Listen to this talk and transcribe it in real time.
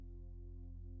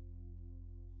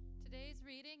Today's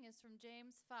reading is from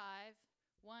James 5,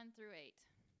 1 through 8.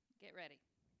 Get ready.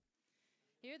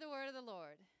 Hear the word of the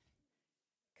Lord.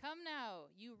 Come now,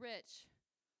 you rich,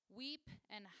 weep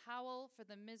and howl for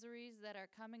the miseries that are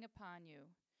coming upon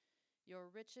you. Your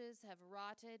riches have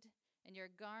rotted, and your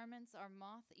garments are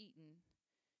moth-eaten.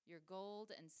 Your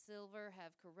gold and silver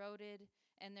have corroded,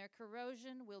 and their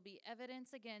corrosion will be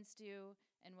evidence against you,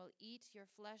 and will eat your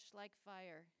flesh like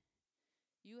fire.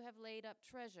 You have laid up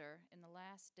treasure in the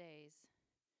last days.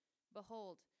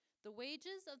 Behold, the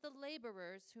wages of the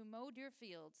laborers who mowed your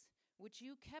fields, which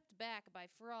you kept back by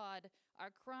fraud,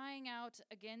 are crying out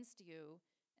against you,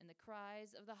 and the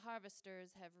cries of the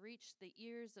harvesters have reached the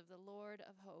ears of the Lord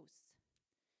of hosts.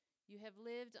 You have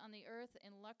lived on the earth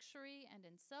in luxury and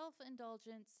in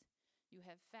self-indulgence. You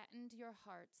have fattened your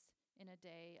hearts in a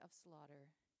day of slaughter.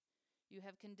 You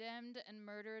have condemned and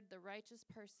murdered the righteous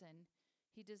person.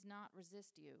 He does not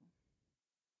resist you.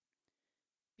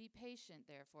 Be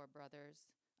patient, therefore, brothers,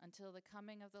 until the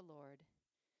coming of the Lord.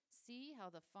 See how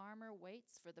the farmer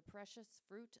waits for the precious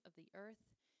fruit of the earth,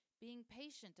 being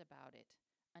patient about it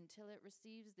until it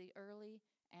receives the early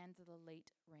and the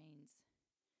late rains.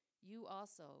 You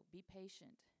also be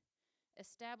patient.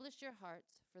 Establish your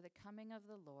hearts, for the coming of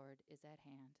the Lord is at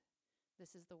hand.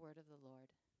 This is the word of the Lord.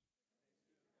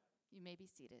 You may be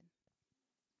seated.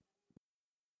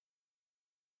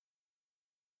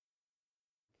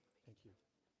 Thank you.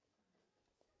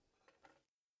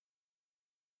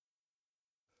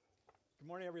 Good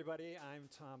morning, everybody. I'm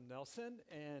Tom Nelson,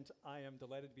 and I am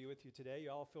delighted to be with you today.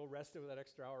 You all feel rested with that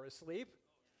extra hour of sleep,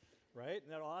 right?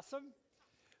 Isn't that awesome?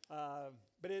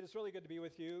 But it is really good to be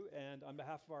with you, and on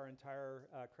behalf of our entire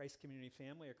Christ Community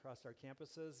family across our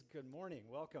campuses, good morning.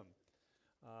 Welcome.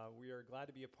 We are glad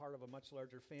to be a part of a much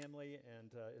larger family,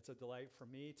 and it's a delight for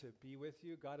me to be with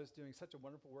you. God is doing such a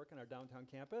wonderful work on our downtown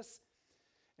campus,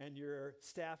 and your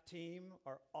staff team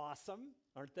are awesome,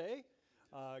 aren't they?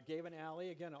 Gabe and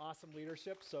Allie, again, awesome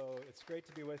leadership, so it's great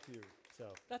to be with you. So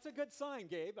that's a good sign,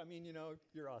 Gabe. I mean,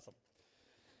 you're awesome.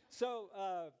 So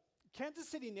Kansas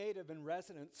City native and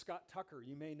resident Scott Tucker,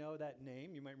 you may know that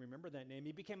name. You might remember that name.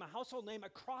 He became a household name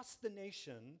across the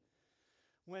nation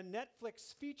when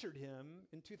Netflix featured him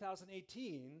in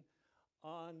 2018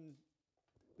 on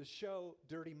the show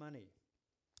Dirty Money.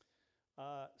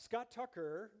 Scott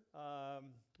Tucker,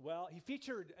 he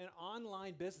featured an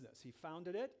online business. He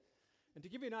founded it. And to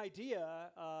give you an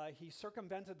idea, he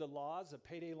circumvented the laws of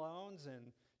payday loans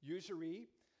and usury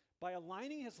by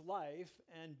aligning his life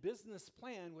and business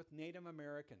plan with Native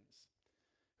Americans,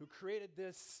 who created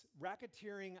this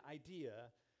racketeering idea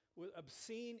with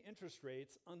obscene interest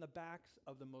rates on the backs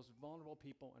of the most vulnerable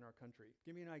people in our country.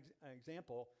 Give you an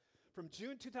example. From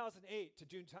June 2008 to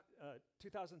June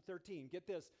 2013, get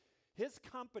this, his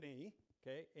company,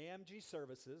 AMG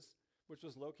Services, which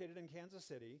was located in Kansas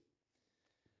City,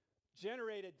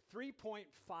 generated $3.5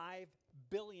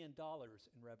 billion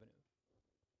in revenue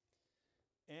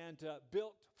and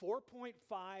built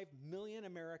 4.5 million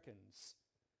Americans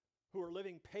who are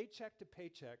living paycheck to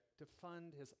paycheck to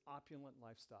fund his opulent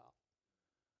lifestyle.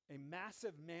 A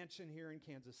massive mansion here in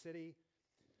Kansas City.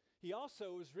 He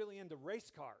also was really into race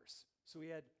cars, so he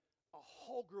had a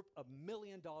whole group of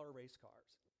million-dollar race cars.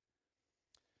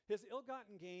 His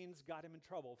ill-gotten gains got him in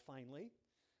trouble, finally,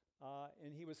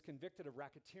 and he was convicted of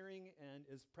racketeering and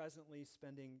is presently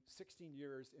spending 16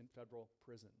 years in federal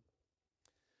prison.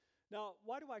 Now,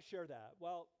 why do I share that?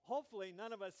 Well, hopefully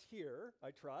none of us here, I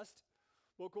trust,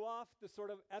 will go off the sort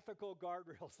of ethical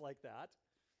guardrails like that.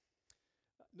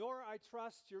 Nor, I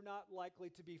trust, you're not likely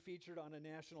to be featured on a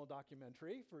national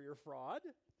documentary for your fraud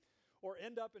or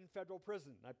end up in federal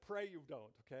prison. I pray you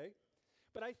don't, okay?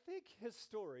 But I think his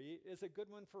story is a good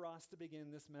one for us to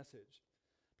begin this message,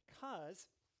 because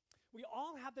we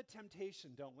all have the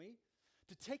temptation, don't we,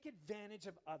 to take advantage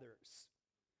of others,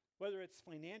 whether it's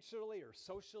financially or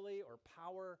socially or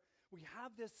power. We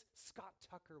have this Scott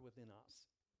Tucker within us.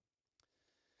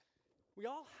 We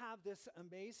all have this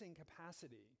amazing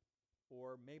capacity,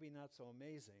 or maybe not so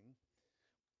amazing,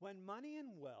 when money and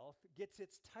wealth gets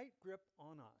its tight grip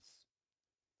on us.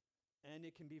 And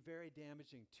it can be very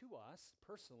damaging to us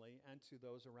personally and to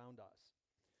those around us.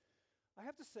 I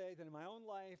have to say that in my own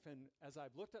life, and as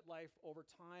I've looked at life over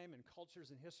time and cultures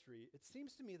and history, it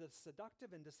seems to me that the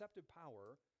seductive and deceptive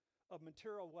power of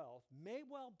material wealth may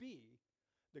well be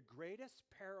the greatest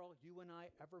peril you and I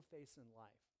ever face in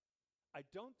life. I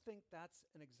don't think that's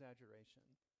an exaggeration.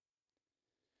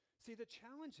 See, the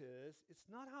challenge is,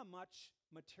 it's not how much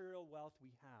material wealth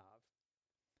we have.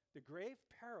 The grave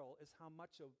peril is how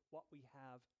much of what we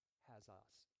have has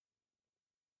us.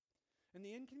 And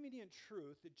the inconvenient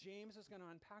truth that James is going to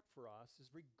unpack for us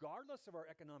is regardless of our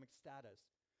economic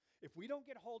status, if we don't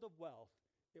get hold of wealth,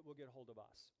 it will get hold of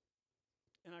us.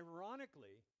 And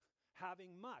ironically,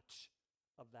 having much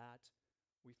of that,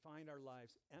 we find our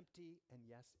lives empty and,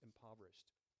 yes,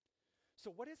 impoverished.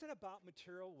 So what is it about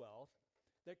material wealth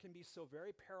that can be so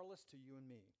very perilous to you and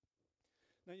me?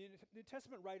 Now, the New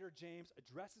Testament writer James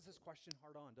addresses this question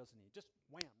hard on, doesn't he? Just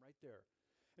wham, right there.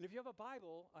 And if you have a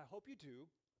Bible, I hope you do,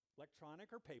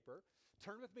 electronic or paper,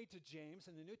 turn with me to James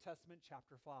in the New Testament,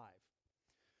 chapter 5.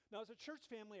 Now, as a church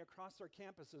family across our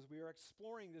campuses, we are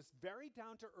exploring this very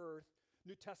down-to-earth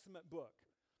New Testament book.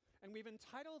 And we've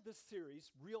entitled this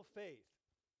series, Real Faith,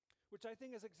 which I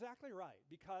think is exactly right,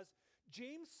 because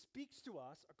James speaks to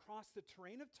us across the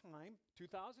terrain of time,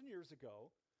 2,000 years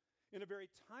ago, in a very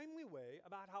timely way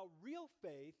about how real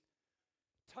faith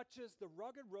touches the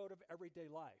rugged road of everyday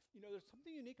life. You know, there's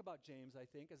something unique about James, I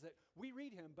think, is that we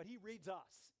read him, but he reads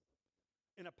us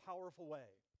in a powerful way.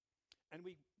 And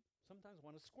we sometimes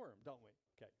want to squirm, don't we?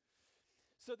 Okay.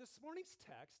 So this morning's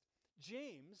text,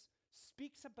 James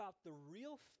speaks about the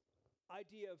real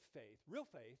idea of faith, real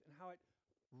faith, and how it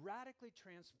radically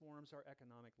transforms our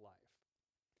economic life.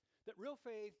 That real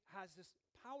faith has this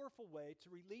powerful way to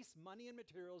release money and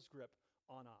materials grip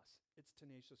on us, its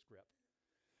tenacious grip.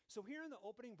 So here in the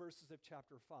opening verses of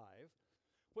chapter 5,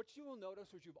 what you will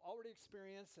notice, which you've already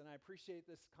experienced, and I appreciate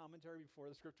this commentary before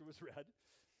the scripture was read,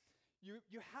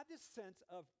 you have this sense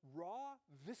of raw,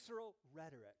 visceral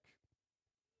rhetoric.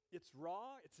 It's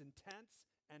raw, it's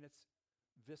intense, and it's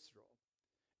visceral.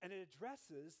 And it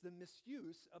addresses the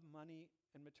misuse of money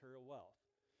and material wealth.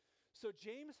 So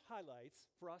James highlights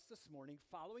for us this morning,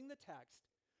 following the text,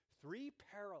 3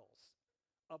 perils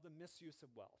of the misuse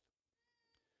of wealth.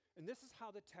 And this is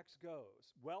how the text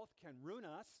goes. Wealth can ruin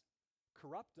us,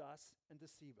 corrupt us, and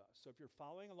deceive us. So if you're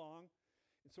following along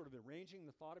and sort of arranging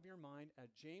the thought of your mind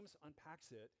as James unpacks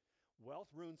it,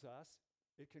 wealth ruins us,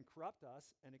 it can corrupt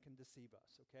us, and it can deceive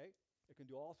us, okay? It can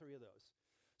do all 3 of those.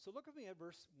 So look with me at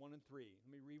verse 1 and 3.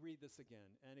 Let me reread this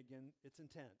again. And again, it's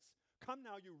intense. Come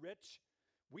now, you rich,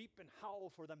 weep and howl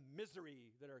for the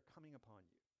misery that are coming upon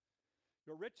you.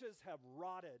 Your riches have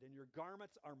rotted, and your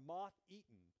garments are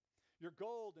moth-eaten. Your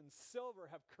gold and silver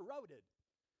have corroded,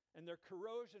 and their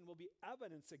corrosion will be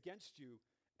evidence against you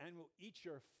and will eat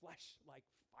your flesh like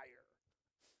fire.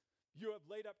 You have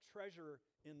laid up treasure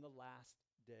in the last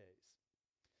days.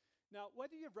 Now,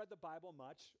 whether you've read the Bible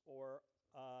much or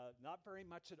not very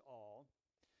much at all,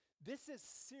 this is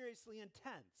seriously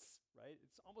intense, right?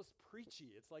 It's almost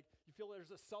preachy. It's like you feel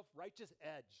there's a self-righteous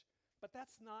edge. But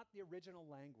that's not the original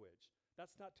language.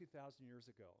 That's not 2,000 years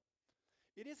ago.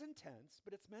 It is intense,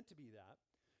 but it's meant to be that.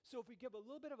 So if we give a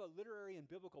little bit of a literary and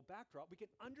biblical backdrop, we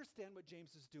can understand what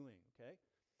James is doing, okay?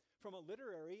 From a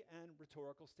literary and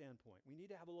rhetorical standpoint. We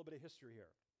need to have a little bit of history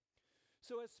here.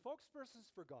 So as spokespersons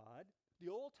for God,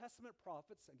 the Old Testament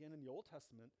prophets, again in the Old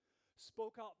Testament,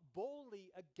 spoke out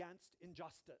boldly against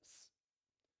injustice.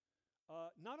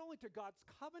 Not only to God's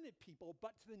covenant people,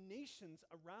 but to the nations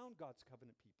around God's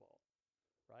covenant people,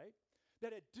 right?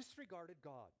 That had disregarded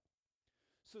God.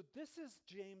 So this is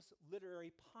James'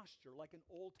 literary posture, like an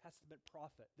Old Testament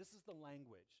prophet. This is the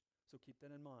language, so keep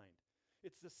that in mind.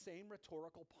 It's the same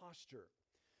rhetorical posture.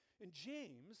 And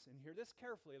James, and hear this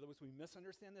carefully, otherwise we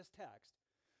misunderstand this text,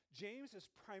 James is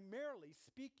primarily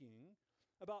speaking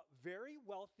about very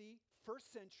wealthy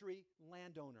first-century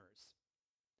landowners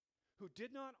who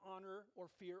did not honor or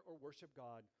fear or worship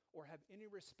God or have any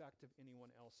respect of anyone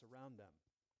else around them.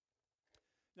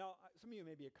 Now, some of you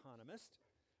may be economists,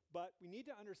 but we need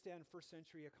to understand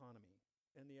first-century economy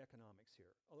and the economics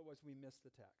here. Otherwise, we miss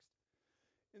the text.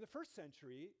 In the first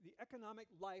century, the economic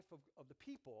life of the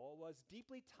people was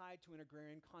deeply tied to an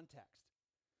agrarian context.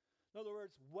 In other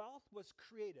words, wealth was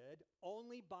created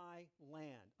only by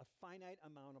land, a finite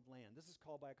amount of land. This is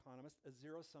called by economists a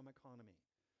zero-sum economy.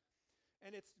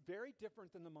 And it's very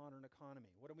different than the modern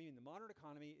economy. What do we mean? The modern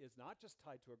economy is not just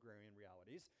tied to agrarian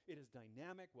realities. It is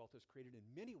dynamic. Wealth is created in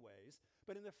many ways.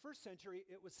 But in the first century,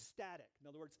 it was static. In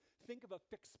other words, think of a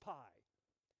fixed pie.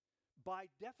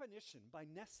 By definition, by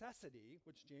necessity,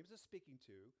 which James is speaking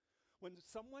to, when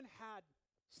someone had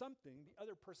something, the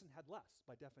other person had less,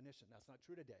 by definition. That's not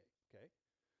true today, okay?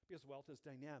 Because wealth is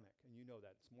dynamic, and you know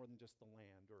that. It's more than just the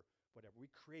land or whatever. We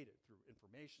create it through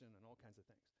information and all kinds of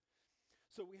things.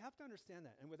 So we have to understand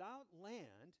that. And without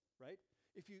land, right,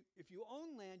 if you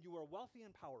own land, you are wealthy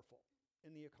and powerful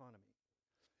in the economy.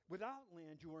 Without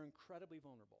land, you are incredibly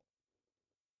vulnerable.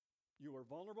 You were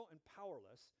vulnerable and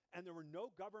powerless, and there were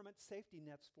no government safety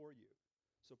nets for you.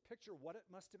 So picture what it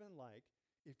must have been like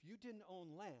if you didn't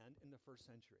own land in the first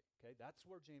century, okay? That's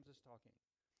where James is talking.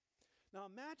 Now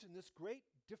imagine this great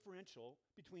differential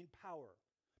between power,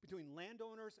 between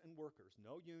landowners and workers.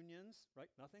 No unions,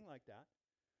 right? Nothing like that.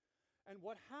 And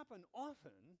what happened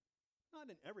often, not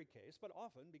in every case, but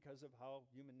often because of how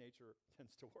human nature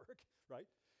tends to work, right,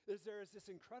 is there is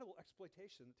this incredible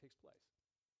exploitation that takes place.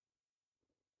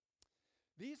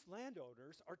 These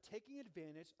landowners are taking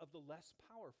advantage of the less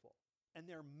powerful, and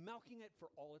they're milking it for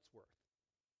all it's worth.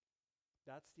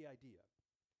 That's the idea.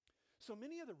 So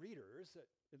many of the readers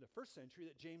in the first century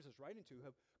that James is writing to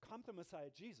have come to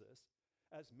Messiah Jesus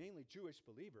as mainly Jewish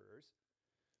believers.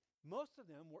 Most of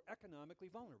them were economically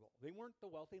vulnerable. They weren't the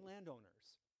wealthy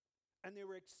landowners. And they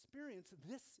were experiencing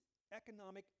this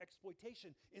economic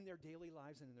exploitation in their daily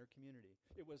lives and in their community.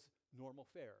 It was normal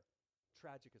fare,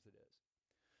 tragic as it is.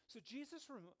 So James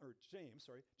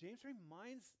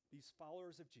reminds these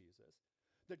followers of Jesus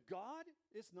that God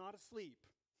is not asleep.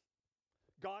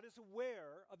 God is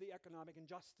aware of the economic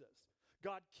injustice.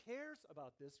 God cares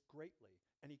about this greatly,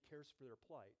 and he cares for their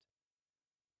plight.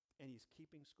 And he's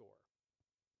keeping score.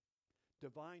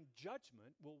 Divine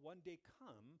judgment will one day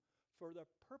come for the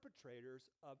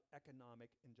perpetrators of economic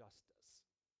injustice.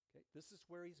 Okay, this is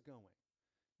where he's going.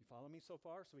 You follow me so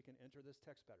far so we can enter this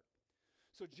text better?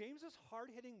 So James's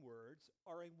hard-hitting words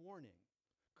are a warning,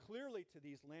 clearly to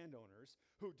these landowners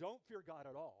who don't fear God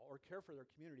at all or care for their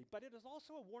community, but it is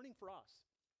also a warning for us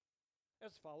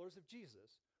as followers of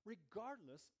Jesus,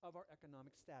 regardless of our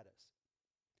economic status.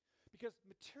 Because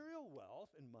material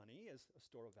wealth and money as a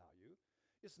store of value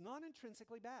is not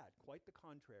intrinsically bad, quite the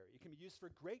contrary. It can be used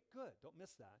for great good, don't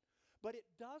miss that. But it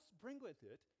does bring with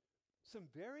it some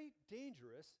very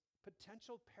dangerous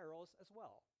potential perils as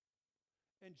well.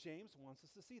 And James wants us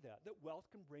to see that wealth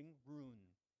can bring ruin.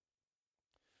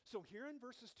 So here in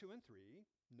verses 2 and 3,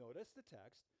 notice the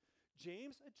text,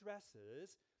 James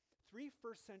addresses 3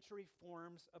 first-century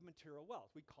forms of material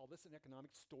wealth. We call this in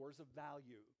economics stores of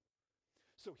value.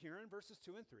 So here in verses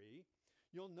 2 and 3,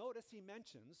 you'll notice he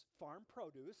mentions farm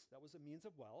produce, that was a means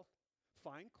of wealth,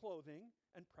 fine clothing,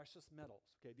 and precious metals.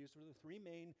 Okay, these were the 3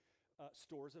 main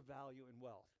stores of value and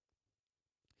wealth.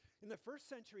 In the first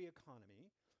century economy,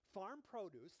 farm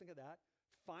produce, think of that,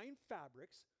 fine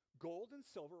fabrics, gold and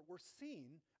silver were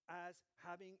seen as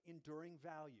having enduring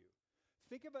value.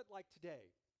 Think of it like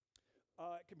today.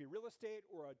 It can be real estate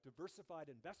or a diversified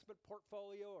investment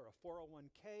portfolio or a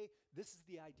 401k. This is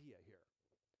the idea here.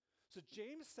 So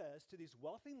James says to these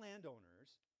wealthy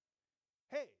landowners,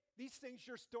 hey, these things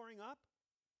you're storing up,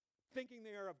 thinking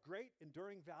they are of great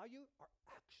enduring value, are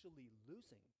actually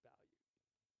losing value.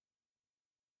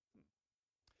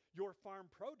 Your farm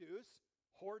produce,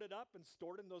 hoarded up and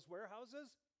stored in those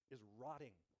warehouses, is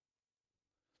rotting.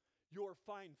 Your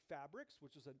fine fabrics,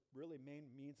 which is a really main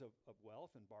means of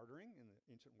wealth and bartering in the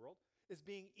ancient world, is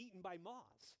being eaten by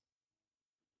moths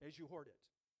as you hoard it.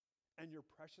 And your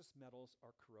precious metals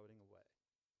are corroding away.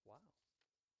 Wow.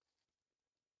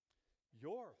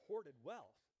 Your hoarded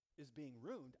wealth is being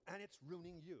ruined, and it's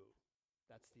ruining you.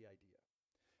 That's the idea.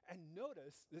 And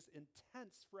notice this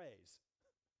intense phrase.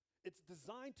 It's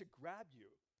designed to grab you.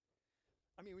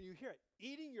 I mean, when you hear it,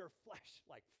 eating your flesh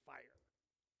like fire.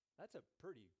 That's a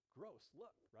pretty gross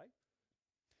look, right?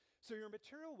 So your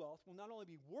material wealth will not only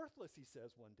be worthless, he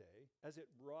says one day, as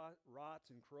it rots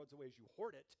and corrodes away as you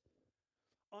hoard it.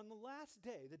 On the last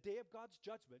day, the day of God's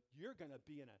judgment, you're going to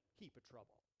be in a heap of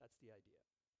trouble. That's the idea.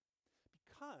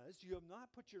 Because you have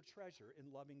not put your treasure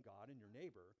in loving God and your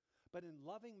neighbor, but in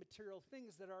loving material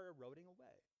things that are eroding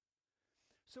away.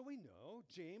 So we know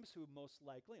James, who most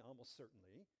likely, almost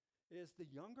certainly, is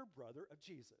the younger brother of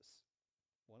Jesus,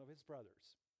 one of his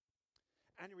brothers.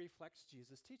 And he reflects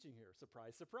Jesus' teaching here.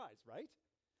 Surprise, surprise, right?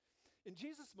 In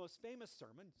Jesus' most famous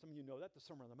sermon, some of you know that, the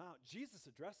Sermon on the Mount, Jesus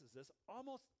addresses this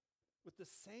almost with the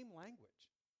same language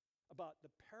about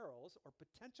the perils or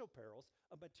potential perils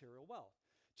of material wealth.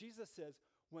 Jesus says,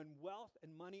 when wealth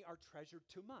and money are treasured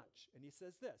too much, and he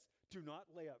says this, do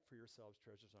not lay up for yourselves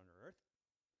treasures on earth,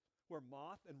 where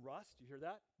moth and rust, you hear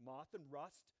that? Moth and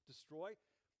rust destroy,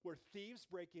 where thieves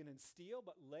break in and steal,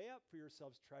 but lay up for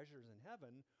yourselves treasures in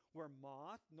heaven, where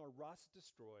moth nor rust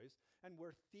destroys, and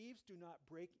where thieves do not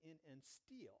break in and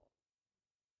steal.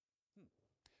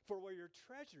 For where your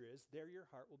treasure is, there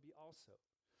your heart will be also.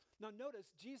 Now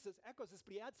notice, Jesus echoes this,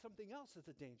 but he adds something else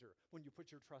as a danger when you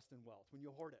put your trust in wealth, when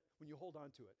you hoard it, when you hold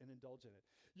on to it and indulge in it.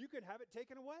 You can have it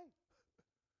taken away.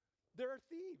 There are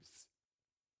thieves.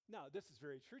 Now, this is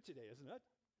very true today, isn't it?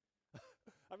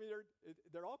 I mean,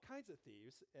 there are all kinds of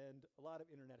thieves and a lot of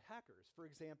internet hackers. For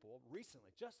example,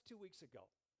 recently, just 2 weeks ago,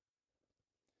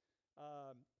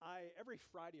 every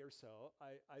Friday or so,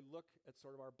 I look at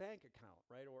sort of our bank account,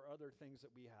 right, or other things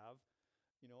that we have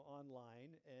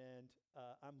online, and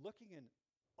I'm looking, and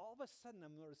all of a sudden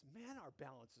I'm noticing, man, our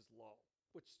balance is low,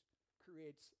 which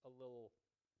creates a little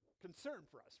concern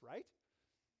for us, right?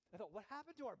 I thought, what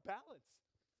happened to our balance?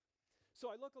 So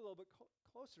I look a little bit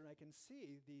closer, and I can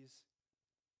see these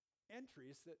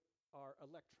entries that are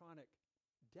electronic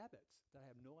debits that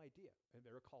I have no idea. And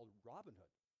they're called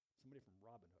Robinhood. Somebody from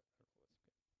Robinhood, I don't know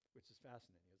which is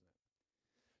fascinating, isn't it?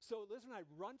 So Liz and I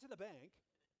run to the bank,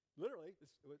 literally,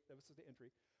 that was the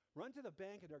entry, run to the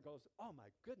bank, and there goes, oh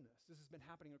my goodness, this has been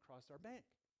happening across our bank.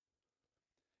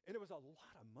 And it was a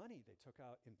lot of money they took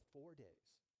out in 4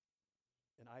 days.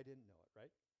 And I didn't know it,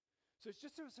 right? So it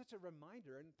was such a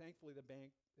reminder, and thankfully the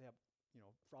bank, they have,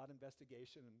 fraud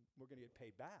investigation, and we're going to get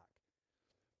paid back.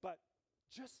 But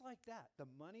just like that, the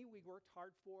money we worked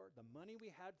hard for, the money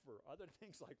we had for other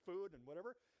things like food and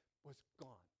whatever, was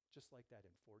gone, just like that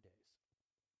in 4 days.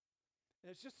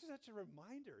 And it's just such a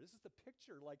reminder. This is the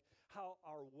picture, like how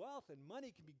our wealth and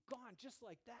money can be gone just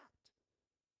like that.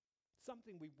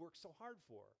 Something we worked so hard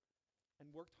for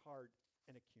and worked hard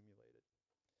and accumulated.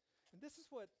 And this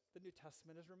is what the New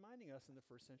Testament is reminding us in the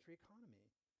first century economy.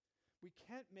 We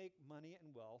can't make money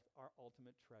and wealth our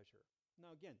ultimate treasure.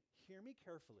 Now again, hear me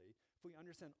carefully. If we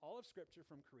understand all of Scripture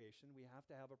from creation, we have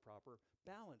to have a proper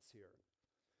balance here.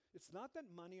 It's not that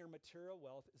money or material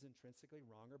wealth is intrinsically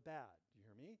wrong or bad. Do you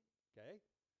hear me? Okay?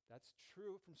 That's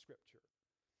true from Scripture.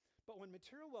 But when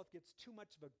material wealth gets too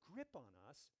much of a grip on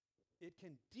us, it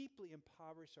can deeply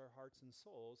impoverish our hearts and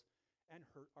souls and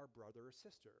hurt our brother or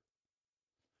sister.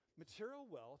 Material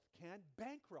wealth can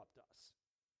bankrupt us,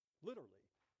 literally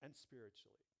and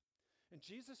spiritually. And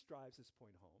Jesus drives this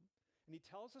point home, and he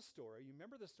tells a story. You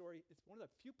remember the story? It's one of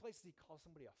the few places he calls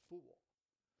somebody a fool.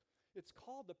 It's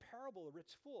called the parable of the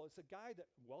rich fool. It's a guy,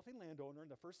 wealthy landowner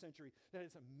in the first century, that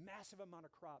has a massive amount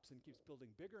of crops and keeps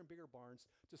building bigger and bigger barns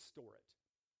to store it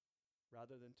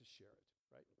rather than to share it,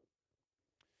 right?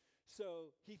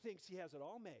 So he thinks he has it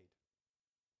all made,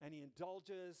 and he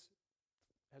indulges,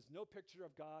 has no picture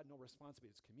of God, no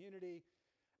responsibility to his community.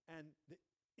 And the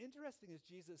interesting is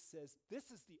Jesus says,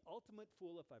 this is the ultimate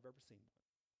fool if I've ever seen one.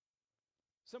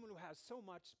 Someone who has so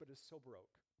much but is so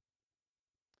broke.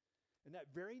 And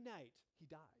that very night, he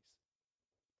dies.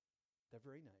 That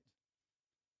very night.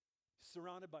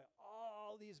 Surrounded by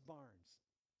all these barns.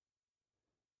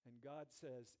 And God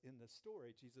says, in the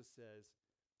story, Jesus says,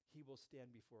 he will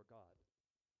stand before God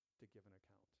to give an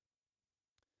account.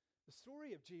 The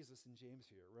story of Jesus in James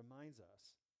here reminds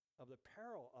us of the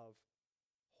peril of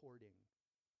hoarding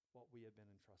what we have been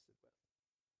entrusted with.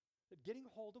 That getting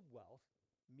hold of wealth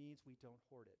means we don't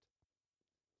hoard it.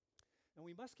 And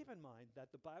we must keep in mind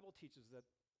that the Bible teaches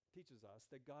us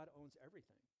that God owns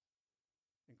everything,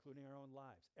 including our own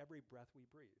lives, every breath we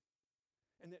breathe.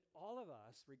 And that all of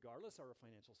us, regardless of our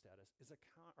financial status,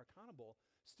 are accountable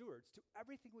stewards to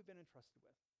everything we've been entrusted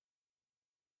with.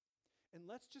 And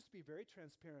let's just be very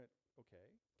transparent.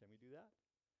 Okay, can we do that?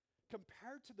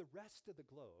 Compared to the rest of the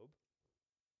globe,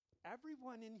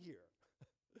 everyone in here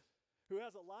who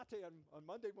has a latte on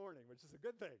Monday morning, which is a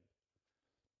good thing,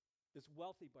 is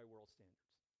wealthy by world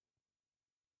standards.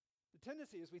 The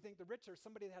tendency is we think the rich are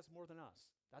somebody that has more than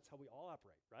us. That's how we all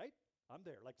operate, right? I'm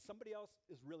there. Like somebody else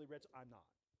is really rich, I'm not.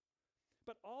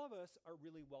 But all of us are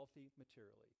really wealthy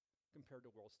materially compared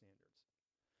to world standards.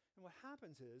 And what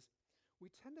happens is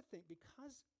we tend to think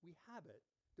because we have it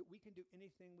that we can do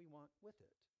anything we want with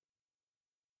it.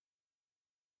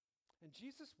 And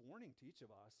Jesus' warning to each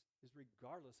of us is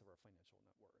regardless of our financial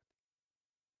net worth.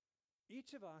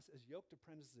 Each of us, as yoked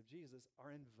apprentices of Jesus,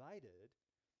 are invited,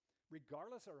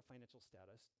 regardless of our financial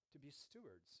status, to be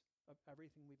stewards of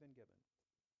everything we've been given.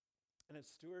 And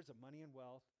as stewards of money and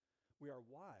wealth, we are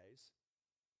wise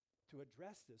to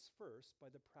address this first by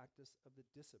the practice of the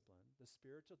discipline, the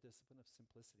spiritual discipline of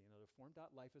simplicity. And the Reformed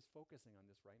Life is focusing on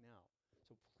this right now.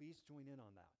 So please join in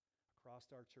on that across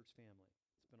our church family.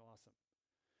 It's been awesome.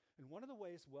 And one of the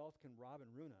ways wealth can rob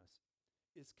and ruin us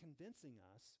is convincing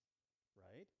us,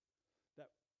 right,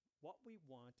 that what we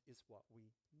want is what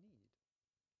we need.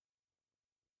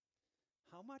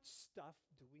 How much stuff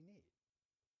do we need?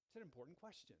 It's an important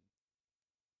question.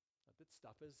 Not that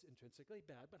stuff is intrinsically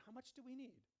bad, but how much do we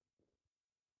need?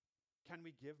 Can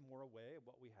we give more away of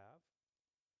what we have?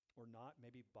 Or not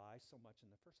maybe buy so much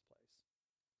in the first place?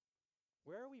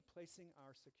 Where are we placing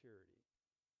our security?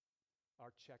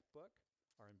 Our checkbook,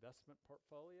 our investment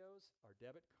portfolios, our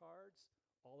debit cards,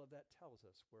 all of that tells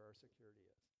us where our security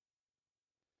is.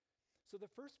 So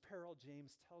the first peril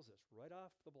James tells us right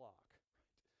off the block,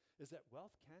 right, is that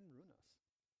wealth can ruin us.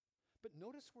 But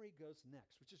notice where he goes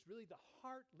next, which is really the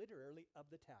heart, literally,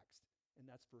 of the text, and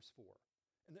that's verse 4,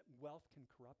 and that wealth can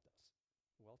corrupt us.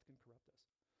 Wealth can corrupt us.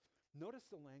 Notice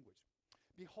the language.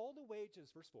 Behold the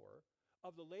wages, verse 4,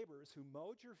 of the laborers who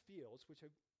mowed your fields, which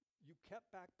have you kept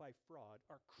back by fraud,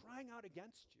 are crying out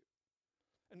against you.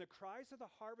 And the cries of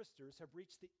the harvesters have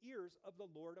reached the ears of the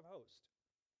Lord of hosts.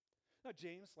 Now,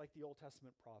 James, like the Old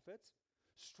Testament prophets,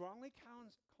 strongly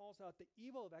calls out the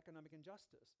evil of economic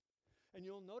injustice. And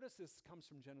you'll notice this comes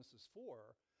from Genesis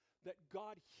 4, that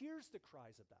God hears the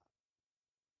cries of that.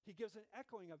 He gives an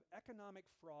echoing of economic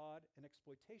fraud and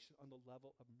exploitation on the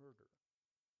level of murder.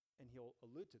 And he'll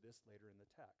allude to this later in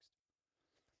the text.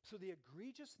 So the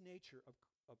egregious nature of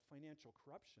financial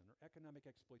corruption or economic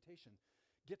exploitation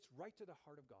gets right to the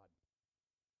heart of God.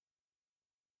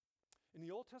 In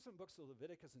the Old Testament books of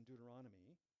Leviticus and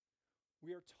Deuteronomy,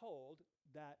 we are told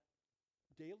that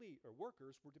daily or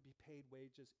workers were to be paid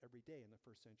wages every day in the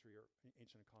first century or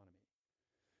ancient economy.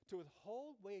 To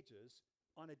withhold wages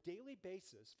on a daily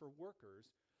basis for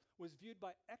workers was viewed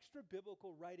by extra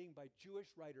biblical writing by Jewish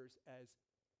writers as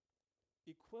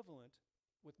equivalent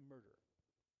with murder.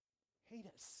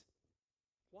 Heinous.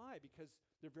 Why? Because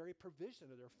their very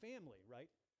provision of their family,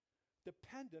 right,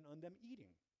 dependent on them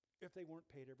eating if they weren't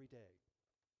paid every day.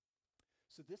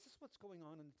 So this is what's going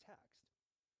on in the text.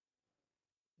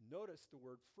 Notice the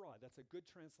word fraud. That's a good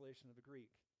translation of the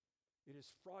Greek. It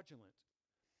is fraudulent.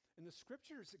 And the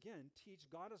scriptures, again, teach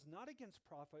God is not against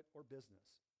profit or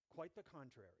business. Quite the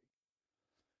contrary.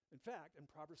 In fact, in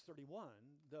Proverbs 31,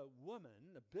 the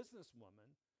woman, the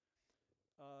businesswoman,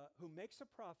 who makes a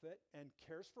profit and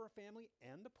cares for her family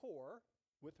and the poor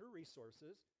with her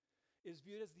resources, is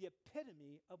viewed as the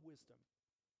epitome of wisdom.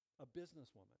 A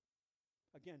businesswoman,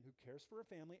 again, who cares for her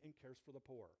family and cares for the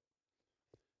poor.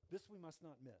 This we must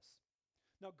not miss.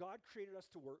 Now, God created us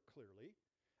to work clearly,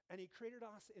 and he created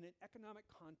us in an economic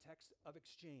context of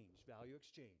exchange, value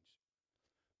exchange.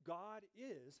 God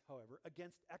is, however,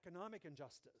 against economic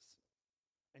injustice.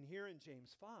 And here in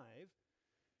James 5,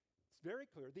 it's very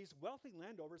clear these wealthy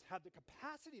landowners have the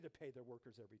capacity to pay their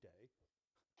workers every day,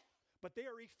 but they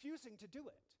are refusing to do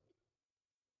it.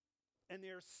 And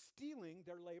they are stealing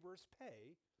their laborers'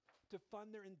 pay to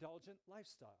fund their indulgent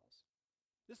lifestyles.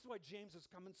 This is why James is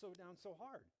coming down so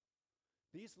hard.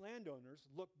 These landowners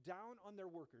look down on their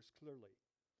workers clearly,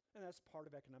 and that's part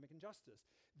of economic injustice.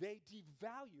 They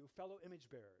devalue fellow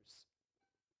image bearers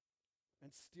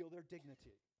and steal their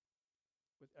dignity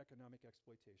with economic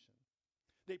exploitation.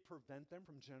 They prevent them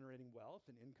from generating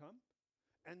wealth and income,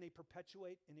 and they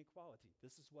perpetuate inequality.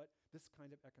 This is what this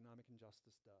kind of economic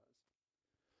injustice does.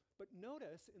 But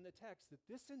notice in the text that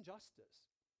this injustice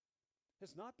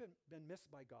has not been missed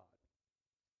by God.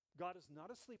 God is not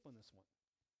asleep on this one.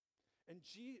 And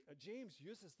James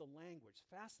uses the language,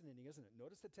 fascinating, isn't it?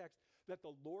 Notice the text, that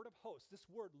the Lord of hosts, this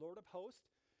word, Lord of hosts,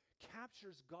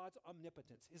 captures God's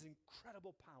omnipotence, his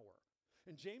incredible power.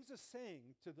 And James is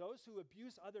saying to those who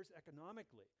abuse others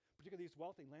economically, particularly these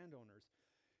wealthy landowners,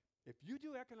 if you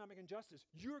do economic injustice,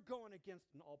 you're going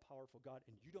against an all-powerful God,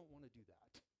 and you don't want to do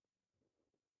that.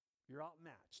 You're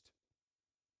outmatched.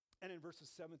 And in verses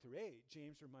 7 through 8,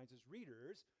 James reminds his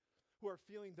readers who are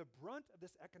feeling the brunt of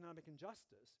this economic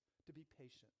injustice to be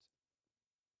patient.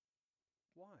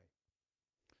 Why?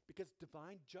 Because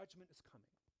divine judgment is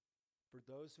coming for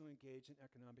those who engage in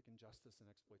economic injustice and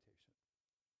exploitation.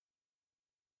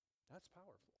 That's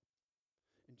powerful.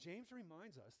 And James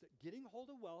reminds us that getting hold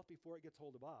of wealth before it gets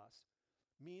hold of us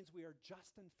means we are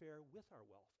just and fair with our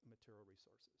wealth and material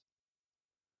resources.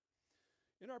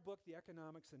 In our book, The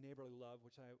Economics of Neighborly Love,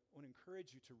 which I want to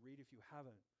encourage you to read if you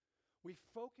haven't, we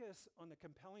focus on the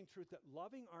compelling truth that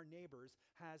loving our neighbors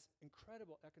has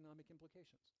incredible economic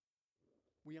implications.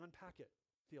 We unpack it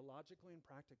theologically and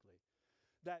practically,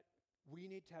 that we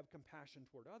need to have compassion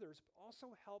toward others, but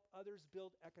also help others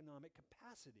build economic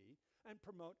capacity and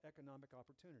promote economic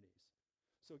opportunities.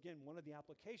 So again, one of the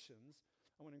applications,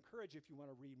 I want to encourage you, if you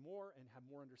want to read more and have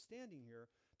more understanding here,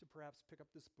 to perhaps pick up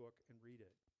this book and read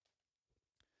it.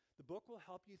 The book will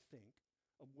help you think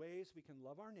of ways we can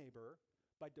love our neighbor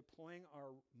by deploying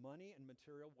our money and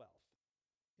material wealth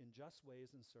in just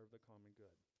ways and serve the common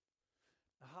good.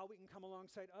 How we can come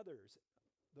alongside others,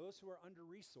 those who are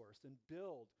under-resourced, and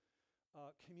build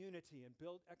community and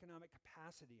build economic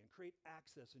capacity and create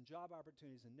access and job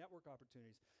opportunities and network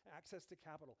opportunities, access to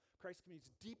capital. Christ Community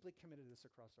is deeply committed to this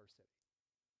across our city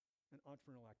and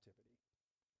entrepreneurial activity.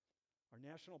 Our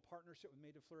national partnership with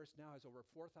Made to Flourish now has over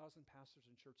 4,000 pastors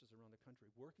and churches around the country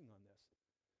working on this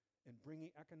and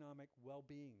bringing economic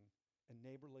well-being and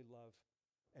neighborly love,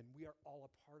 and we are all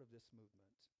a part of this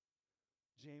movement.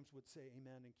 James would say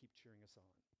amen and keep cheering us on.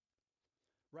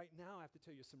 Right now, I have to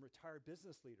tell you, some retired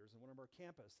business leaders on one of our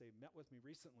campus, they met with me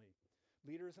recently,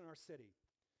 leaders in our city.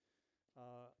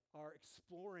 are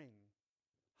exploring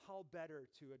how better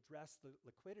to address the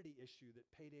liquidity issue that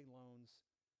payday loans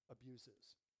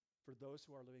abuses for those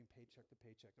who are living paycheck to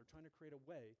paycheck. They're trying to create a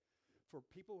way for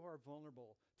people who are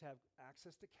vulnerable to have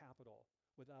access to capital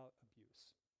without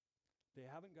abuse. They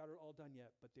haven't got it all done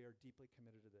yet, but they are deeply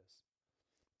committed to this.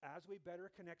 As we better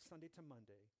connect Sunday to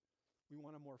Monday, we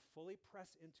want to more fully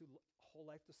press into whole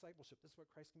life discipleship. This is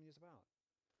what Christ Community is about.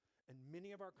 And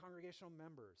many of our congregational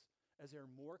members, as they're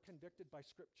more convicted by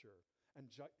Scripture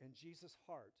and Jesus'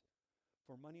 heart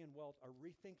for money and wealth, are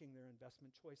rethinking their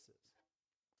investment choices,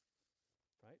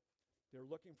 right? They're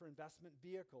looking for investment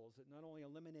vehicles that not only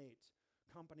eliminate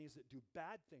companies that do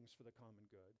bad things for the common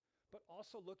good, but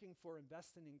also looking for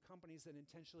investing in companies that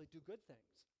intentionally do good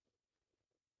things.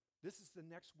 This is the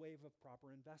next wave of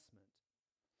proper investment.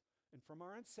 And from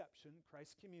our inception,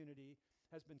 Christ Community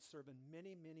has been serving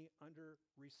many, many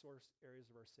under-resourced areas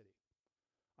of our city.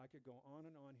 I could go on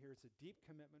and on here. It's a deep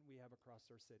commitment we have across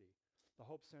our city. The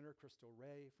Hope Center, Crystal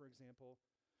Ray, for example.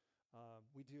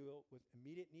 We deal with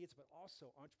immediate needs, but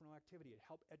also entrepreneurial activity to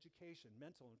help education,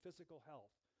 mental and physical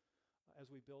health, as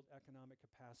we build economic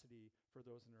capacity for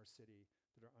those in our city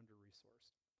that are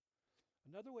under-resourced.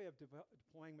 Another way of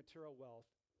deploying material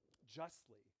wealth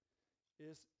justly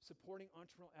is supporting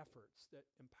entrepreneurial efforts that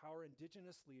empower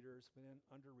indigenous leaders within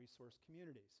under-resourced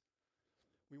communities.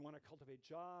 We want to cultivate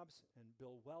jobs and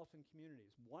build wealth in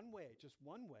communities. One way, just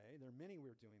one way, there are many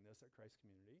we're doing this at Christ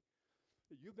Community,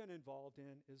 that you've been involved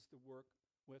in is the work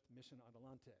with Mission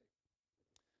Adelante.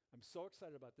 I'm so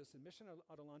excited about this. And Mission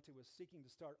Adelante was seeking to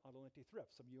start Adelante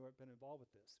Thrift. Some of you have been involved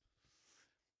with this.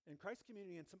 And Christ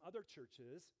Community and some other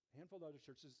churches, a handful of other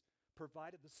churches,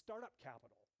 provided the startup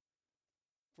capital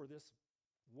for this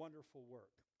wonderful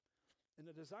work. And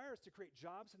the desire is to create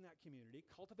jobs in that community,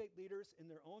 cultivate leaders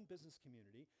in their own business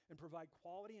community, and provide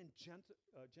quality and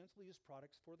gently used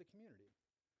products for the community.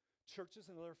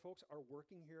 Churches and other folks are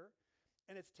working here,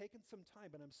 and it's taken some time,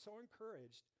 but I'm so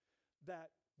encouraged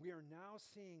that we are now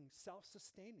seeing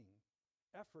self-sustaining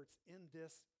efforts in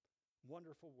this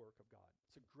wonderful work of God.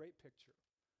 It's a great picture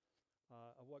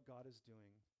of what God is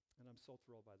doing, and I'm so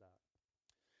thrilled by that.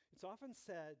 It's often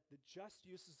said that just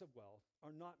uses of wealth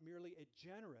are not merely a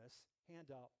generous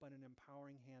handout, but an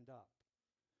empowering hand up.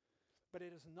 But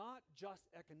it is not just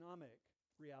economic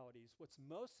realities. What's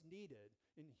most needed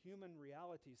in human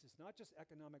realities is not just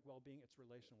economic well-being, it's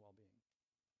relational well-being.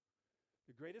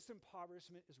 The greatest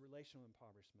impoverishment is relational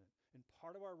impoverishment. And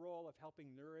part of our role of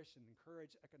helping nourish and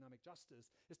encourage economic justice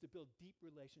is to build deep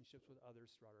relationships with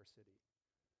others throughout our city.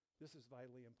 This is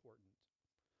vitally important.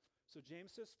 So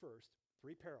James says first,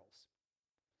 3 perils.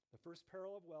 The first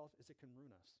peril of wealth is it can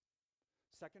ruin us.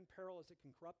 Second peril is it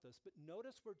can corrupt us. But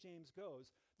notice where James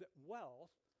goes, that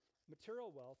wealth,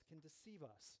 material wealth, can deceive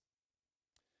us.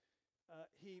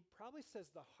 He probably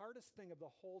says the hardest thing of the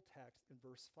whole text in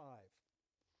verse 5.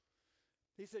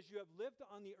 He says, you have lived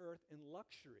on the earth in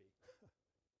luxury,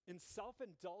 in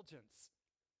self-indulgence.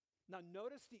 Now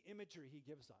notice the imagery he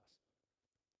gives us.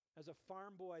 As a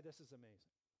farm boy, this is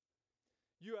amazing.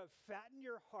 You have fattened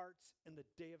your hearts in the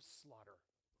day of slaughter.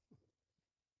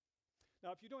 Now,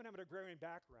 if you don't have an agrarian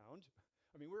background,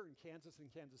 I mean, we're in Kansas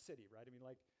and Kansas City, right? I mean,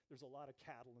 like, there's a lot of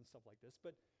cattle and stuff like this.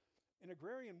 But in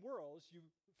agrarian worlds, you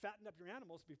fatten up your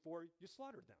animals before you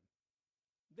slaughtered them.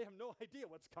 They have no idea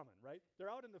what's coming, right?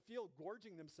 They're out in the field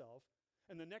gorging themselves,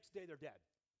 and the next day they're dead.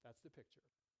 That's the picture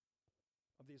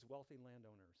of these wealthy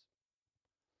landowners.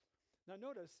 Now,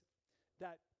 notice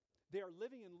that they are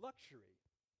living in luxury.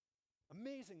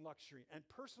 Amazing luxury and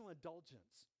personal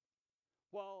indulgence,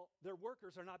 while their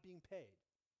workers are not being paid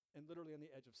and literally on the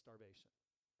edge of starvation.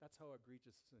 That's how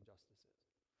egregious this injustice is.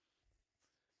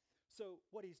 So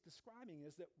what he's describing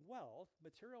is that wealth,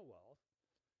 material wealth,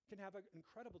 can have an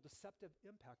incredible deceptive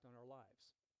impact on our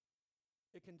lives.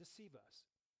 It can deceive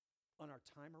us on our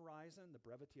time horizon, the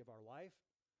brevity of our life,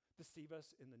 deceive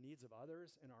us in the needs of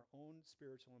others, and our own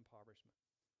spiritual impoverishment.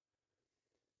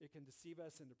 It can deceive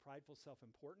us into prideful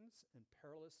self-importance and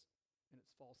perilous in its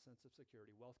false sense of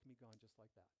security. Wealth can be gone just like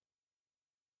that.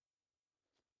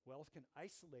 Wealth can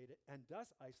isolate it and does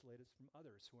isolate us from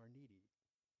others who are needy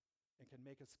and can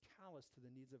make us callous to the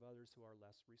needs of others who are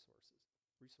less resource.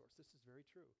 This is very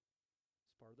true.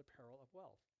 It's part of the peril of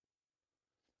wealth.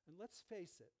 And let's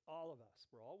face it, all of us,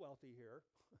 we're all wealthy here.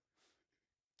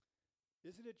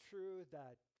 Isn't it true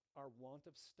that our want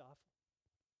of stuff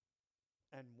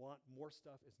and want more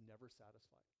stuff is never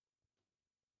satisfied?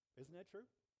 Isn't that true?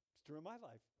 It's true in my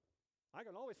life. I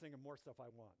can always think of more stuff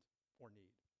I want or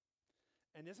need.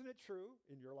 And isn't it true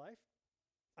in your life?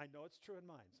 I know it's true in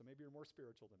mine, so maybe you're more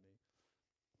spiritual than me.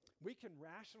 We can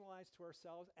rationalize to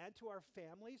ourselves and to our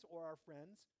families or our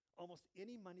friends almost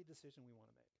any money decision we want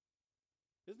to make.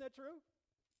 Isn't that true?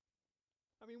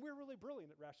 I mean, we're really brilliant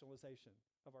at rationalization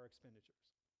of our expenditures.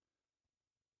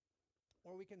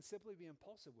 Or we can simply be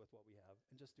impulsive with what we have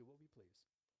and just do what we please.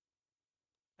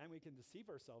 And we can deceive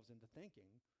ourselves into thinking,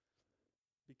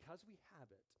 because we have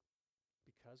it,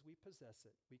 because we possess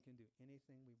it, we can do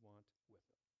anything we want with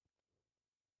it.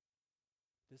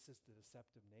 This is the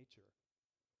deceptive nature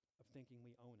of thinking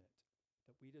we own it,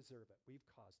 that we deserve it, we've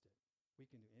caused it. We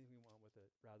can do anything we want with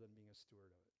it rather than being a steward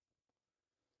of it.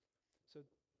 So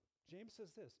James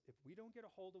says this, if we don't get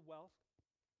a hold of wealth,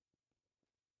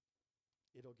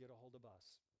 it'll get a hold of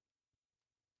us.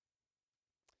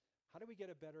 How do we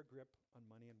get a better grip on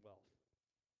money and wealth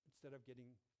instead of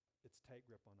getting its tight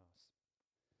grip on us?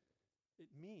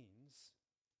 It means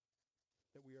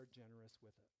that we are generous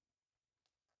with it.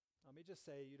 Let me just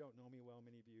say, you don't know me well,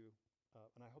 many of you,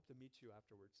 and I hope to meet you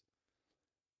afterwards.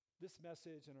 This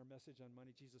message and our message on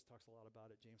money, Jesus talks a lot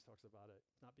about it, James talks about it,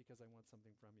 not because I want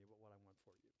something from you, but what I want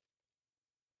for you.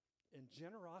 And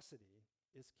generosity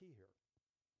is key here.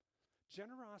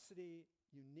 Generosity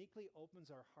uniquely opens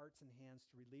our hearts and hands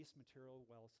to release material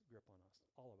wealth's grip on us,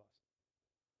 all of us.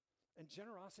 And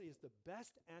generosity is the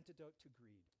best antidote to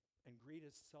greed. And greed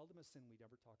is seldom a sin we'd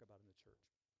ever talk about in the church.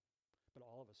 But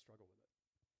all of us struggle with it.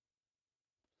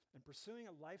 And pursuing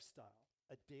a lifestyle,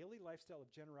 a daily lifestyle of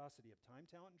generosity, of time,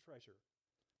 talent, and treasure,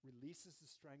 releases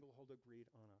the stranglehold of greed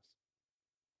on us.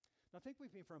 Now think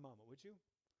with me for a moment, would you?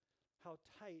 How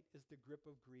tight is the grip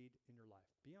of greed in your life?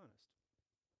 Be honest.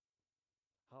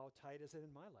 How tight is it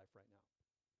in my life right now?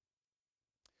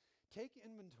 Take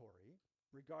inventory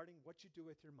regarding what you do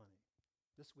with your money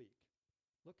this week.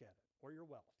 Look at it, or your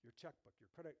wealth, your checkbook, your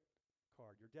credit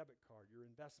card, your debit card, your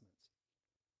investments.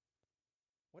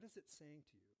 What is it saying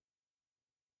to you?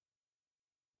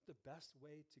 The best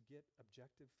way to get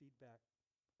objective feedback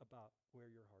about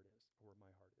where your heart is, or where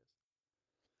my heart is.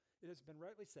 It has been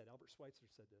rightly said, Albert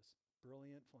Schweitzer said this,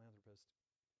 brilliant philanthropist,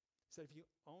 said if you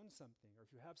own something, or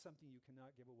if you have something you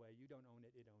cannot give away, you don't own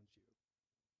it, it owns you.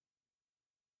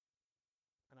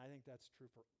 And I think that's true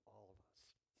for all of us.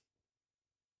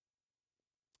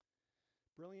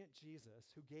 Brilliant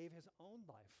Jesus, who gave his own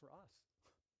life for us,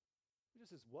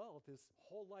 just his wealth, his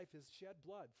whole life, his shed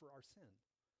blood for our sin,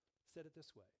 said it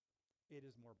this way, it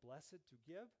is more blessed to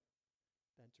give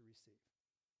than to receive.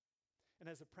 And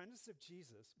as apprentice of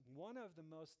Jesus, one of the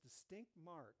most distinct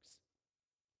marks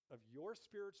of your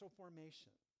spiritual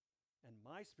formation and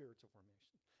my spiritual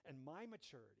formation and my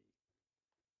maturity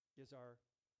is our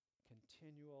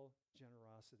continual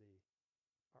generosity,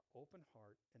 our open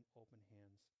heart and open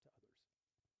hands to others.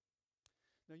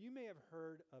 Now, you may have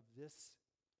heard of this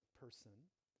person,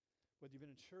 whether you've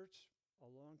been in church a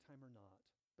long time or not,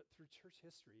 but through church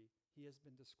history, he has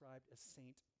been described as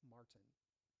Saint Martin.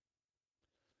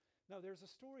 Now, there's a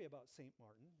story about Saint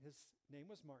Martin. His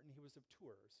name was Martin. He was of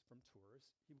Tours, from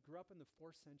Tours. He grew up in the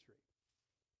 4th century.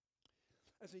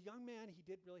 As a young man, he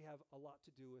didn't really have a lot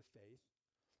to do with faith,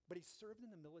 but he served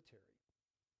in the military.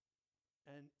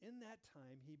 And in that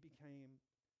time, he became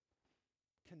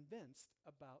convinced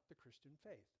about the Christian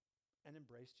faith and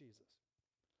embraced Jesus.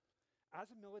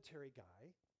 As a military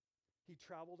guy, he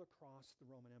traveled across the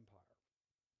Roman Empire.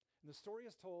 And the story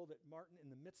is told that Martin,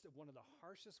 in the midst of one of the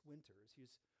harshest winters,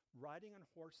 he's riding on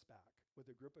horseback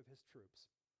with a group of his troops,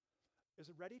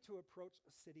 is ready to approach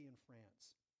a city in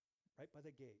France, right by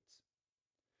the gates.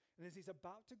 And as he's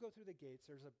about to go through the gates,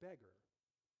 there's a beggar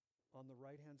on the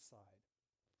right-hand side.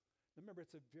 Remember,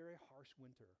 it's a very harsh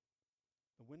winter.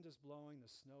 The wind is blowing, the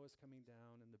snow is coming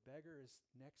down, and the beggar is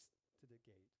next to the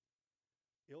gate,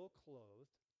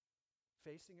 ill-clothed,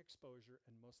 facing exposure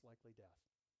and most likely death.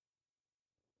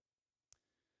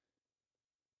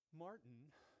 Martin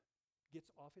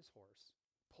gets off his horse,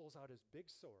 pulls out his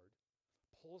big sword,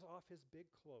 pulls off his big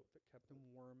cloak that kept him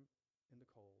warm in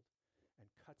the cold, and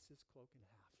cuts his cloak in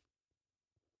half.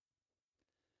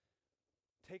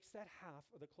 Takes that half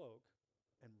of the cloak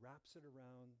and wraps it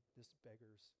around this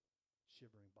beggar's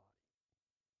shivering body.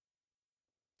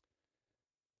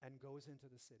 And goes into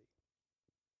the city.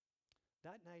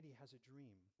 That night he has a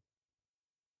dream.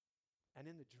 And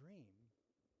in the dream,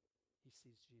 he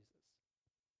sees Jesus.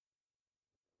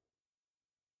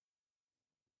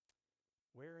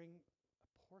 Wearing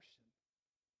a portion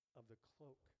of the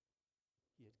cloak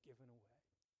he had given away.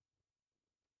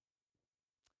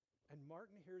 And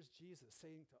Martin hears Jesus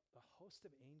saying to the host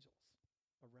of angels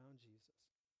around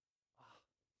Jesus,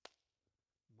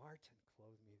 Martin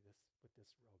clothed me with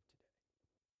this robe today.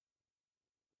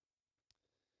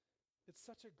 It's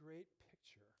such a great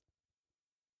picture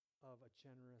of a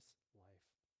generous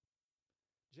life.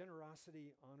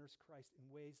 Generosity honors Christ in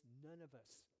ways none of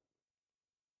us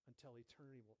until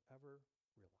eternity will ever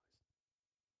realize.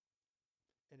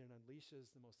 And it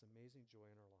unleashes the most amazing joy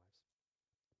in our lives.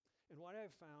 And what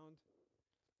I've found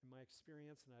in my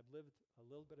experience, and I've lived a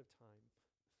little bit of time,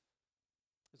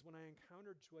 is when I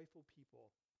encounter joyful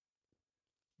people,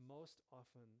 most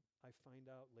often I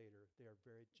find out later they are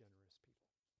very generous people.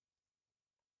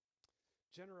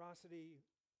 Generosity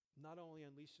not only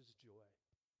unleashes joy,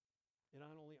 it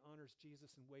not only honors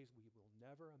Jesus in ways we will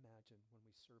never imagine when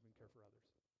we serve and care for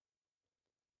others,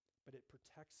 but it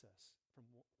protects us from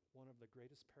one of the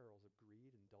greatest perils of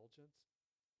greed, indulgence,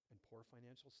 and poor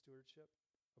financial stewardship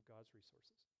of God's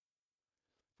resources.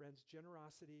 Friends,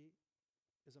 generosity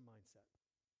is a mindset.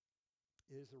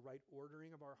 It is the right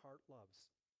ordering of our heart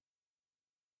loves,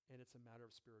 and it's a matter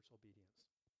of spiritual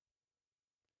obedience.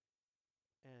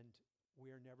 And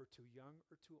we are never too young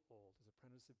or too old as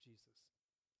apprentices of Jesus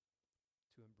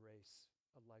to embrace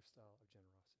a lifestyle of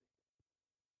generosity.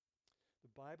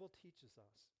 The Bible teaches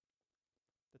us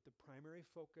that the primary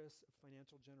focus of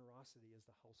financial generosity is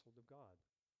the household of God,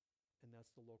 and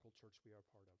that's the local church we are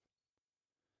part of.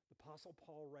 The Apostle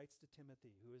Paul writes to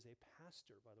Timothy, who is a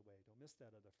pastor, by the way, don't miss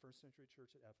that, of the first century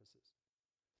church at Ephesus.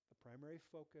 The primary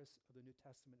focus of the New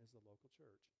Testament is the local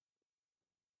church.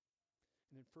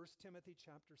 And in 1 Timothy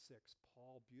chapter 6,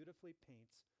 Paul beautifully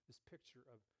paints this picture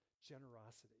of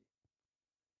generosity.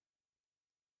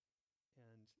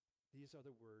 And these are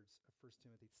the words of 1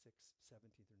 Timothy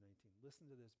 6:17 through 19. Listen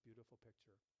to this beautiful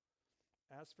picture.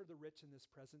 As for the rich in this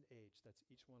present age, that's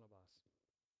each one of us,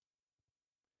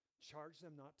 charge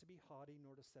them not to be haughty,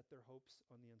 nor to set their hopes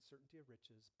on the uncertainty of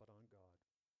riches, but on God,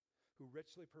 who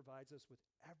richly provides us with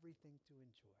everything to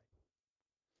enjoy.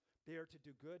 They are to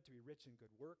do good, to be rich in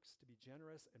good works, to be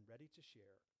generous and ready to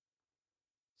share,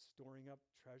 storing up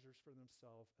treasures for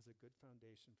themselves as a good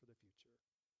foundation for the future,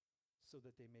 so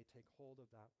that they may take hold of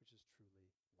that which is truly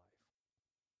life.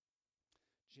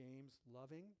 James'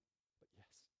 loving, but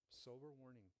yes, sober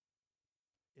warning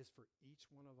is for each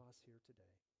one of us here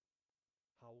today.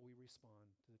 How will we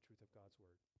respond to the truth of God's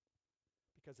word?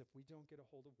 Because if we don't get a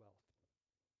hold of wealth,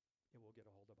 it will get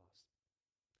a hold of us.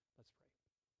 Let's pray.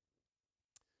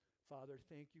 Father,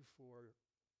 thank you for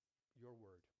your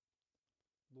word.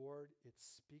 Lord, it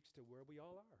speaks to where we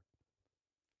all are.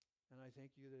 And I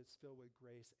thank you that it's filled with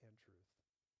grace and truth.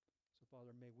 So,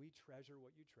 Father, may we treasure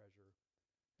what you treasure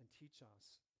and teach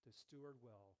us to steward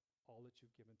well all that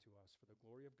you've given to us for the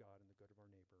glory of God and the good of our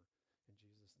neighbor. In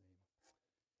Jesus' name.